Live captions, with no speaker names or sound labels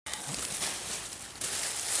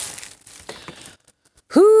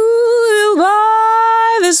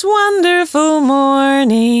this wonderful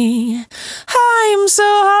morning. I'm so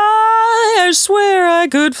high, I swear I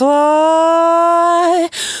could fly.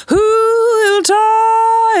 Who'll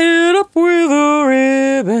tie it up with a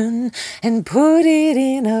ribbon and put it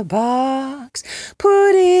in a box?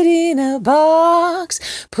 Put it in a box.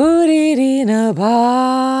 Put it in a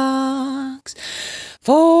box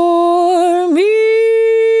for me.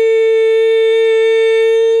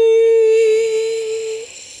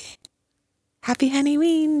 Happy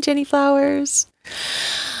Halloween, Jenny Flowers.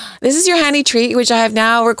 This is your honey treat, which I have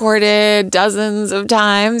now recorded dozens of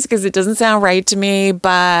times because it doesn't sound right to me,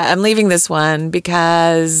 but I'm leaving this one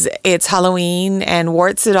because it's Halloween and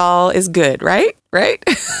warts it all is good, right? Right?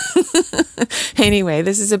 Anyway,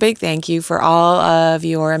 this is a big thank you for all of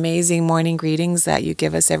your amazing morning greetings that you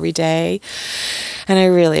give us every day. And I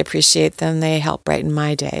really appreciate them. They help brighten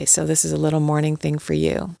my day. So this is a little morning thing for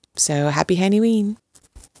you. So happy Halloween.